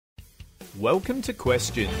Welcome to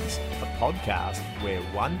Questions, a podcast where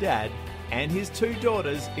one dad and his two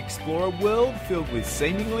daughters explore a world filled with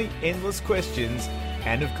seemingly endless questions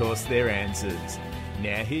and, of course, their answers.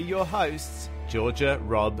 Now here are your hosts, Georgia,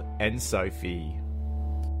 Rob and Sophie.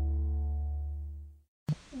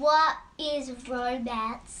 What is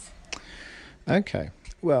romance? Okay,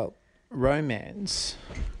 well, romance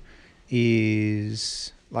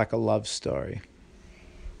is like a love story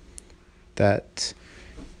that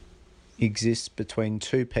exists between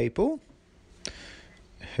two people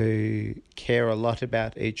who care a lot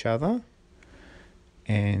about each other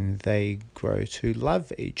and they grow to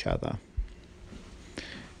love each other.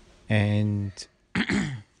 And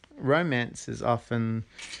romance is often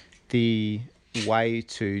the way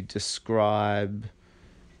to describe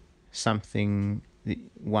something that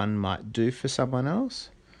one might do for someone else.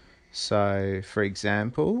 So, for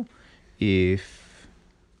example, if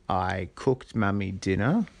I cooked Mummy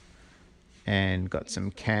dinner and got some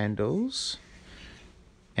candles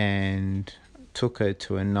and took her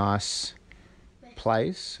to a nice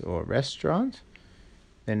place or restaurant,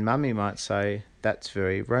 then Mummy might say, that's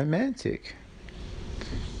very romantic.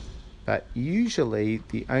 But usually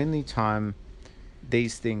the only time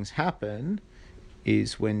these things happen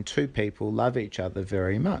is when two people love each other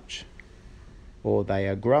very much, or they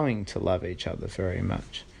are growing to love each other very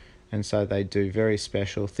much. And so they do very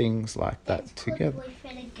special things like that together.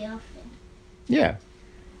 Boyfriend and girlfriend. Yeah.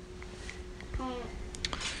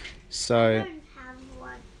 So I don't have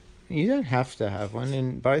one. you don't have to have one,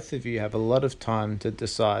 and both of you have a lot of time to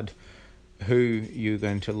decide who you're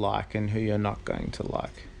going to like and who you're not going to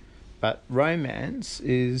like. But romance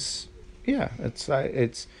is,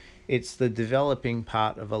 it's the developing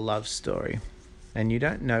part of a love story, and you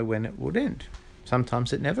don't know when it would end.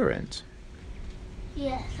 Sometimes it never ends.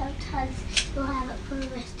 Yeah, sometimes you'll have it for the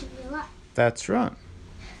rest of your life. That's right.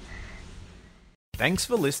 Thanks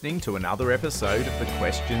for listening to another episode of the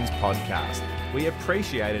Questions Podcast. We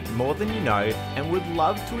appreciate it more than you know and would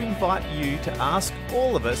love to invite you to ask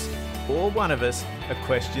all of us, or one of us, a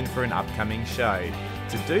question for an upcoming show.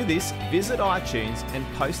 To do this, visit iTunes and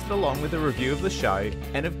post it along with a review of the show.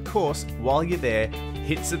 And of course, while you're there,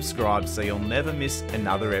 hit subscribe so you'll never miss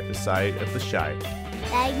another episode of the show.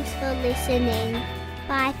 Thanks for listening.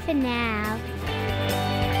 Bye for now.